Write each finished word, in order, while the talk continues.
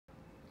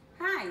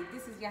Hi,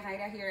 this is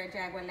Yajaira here at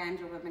Jaguar Land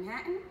Rover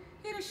Manhattan,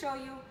 here to show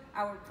you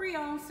our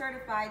pre-owned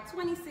certified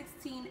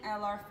 2016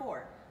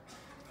 LR4.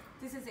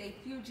 This is a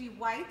Fuji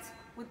White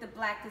with the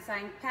black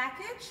design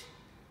package,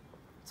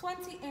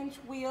 20-inch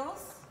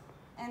wheels,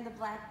 and the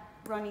black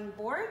running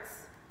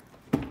boards.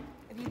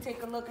 If you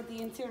take a look at the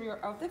interior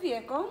of the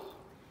vehicle,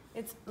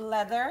 it's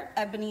leather,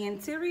 ebony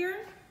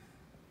interior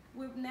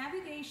with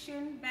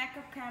navigation,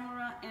 backup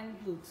camera, and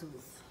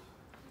Bluetooth.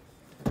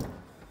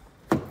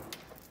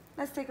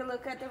 Let's take a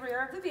look at the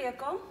rear of the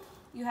vehicle.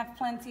 You have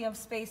plenty of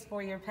space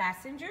for your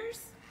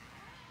passengers.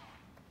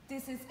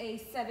 This is a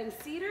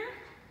 7-seater.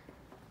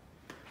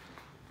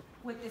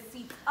 With the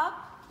seats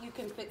up, you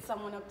can fit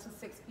someone up to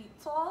 6 feet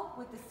tall.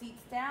 With the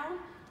seats down,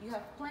 you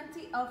have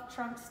plenty of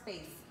trunk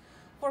space.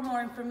 For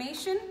more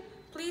information,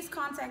 please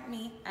contact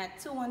me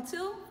at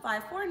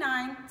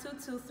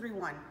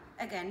 212-549-2231.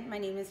 Again, my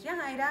name is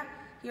Yajaira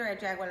here at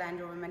Jaguar Land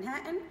Rover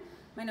Manhattan.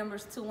 My number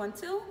is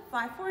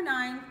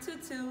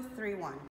 212-549-2231.